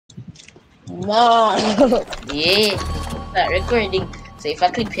No. Yeah. Start recording. So if I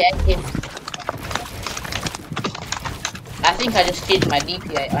click here, I think I just changed my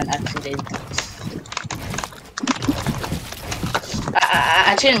DPI on accident.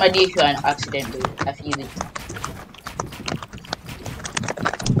 I changed my DPI on accident though. I feel it.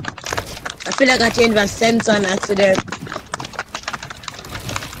 I feel like I changed my sense on accident.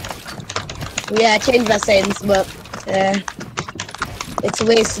 Yeah, I changed my sense, but it's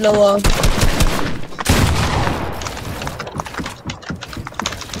way slower.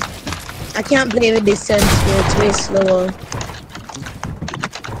 I can't play with this sense, but it's way slower.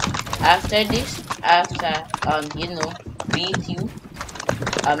 After this, you know, beat you,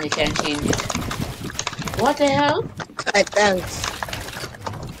 you can change it. What the hell? Alright, thanks.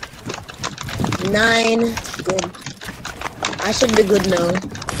 9, good. I should be good now.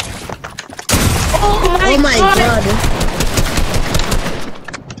 Oh my god.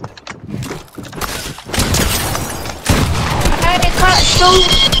 I can't shoot.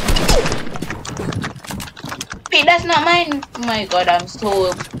 Wait, that's not mine. Oh my god, I'm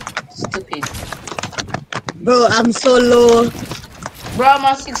so stupid. Bro, I'm so low. Bro, I'm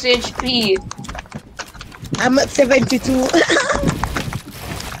on 6 HP. I'm at 72.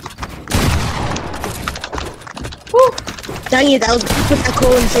 Woo. Dang it, I was put a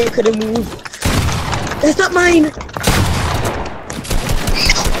cone so you couldn't move. That's not mine.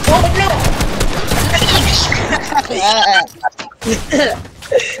 Oh no.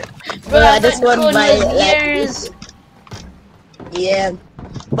 Bro, I just won by years. Yeah,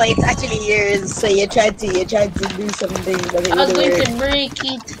 but it's actually yours. So you tried to do something, but it I was going work. to break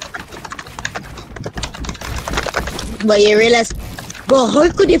it. But you realize, bro, how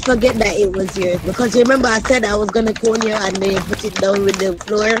could you forget that it was yours? Because you remember I said I was gonna cone you and then you put it down with the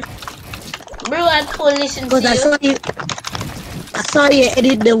floor. Bro, I couldn't listen to you. I saw you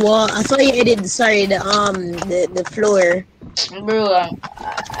edit the wall. I saw you edit the floor. Bro,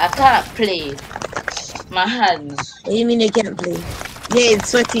 I can't play. My hands. What do you mean you can't play? Yeah, it's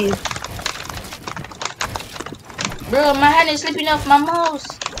sweaty. Bro, my hand is slipping off my mouse.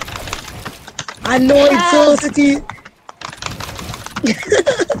 I know it's so sweaty.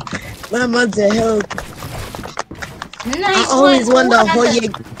 My man's a help. Nice. I always wonder how you.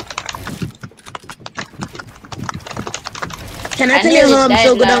 Can I tell you how I'm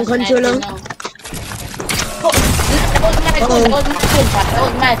so good on controller?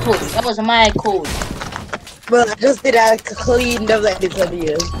 That was my code. Bro, I just did a cleaned up like this on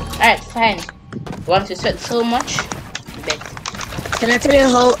you. Alright, fine. You want to sweat so much? Bet. Can I tell you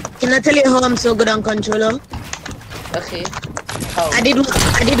how I'm so good on controller? Okay. How? I did what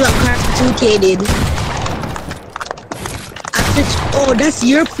Car 2K did. Oh, that's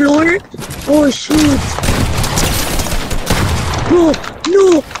your floor? Oh shoot. Bro,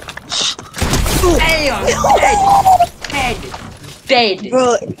 no. Dead.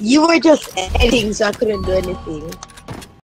 Bro, you were just editing, so I couldn't do anything.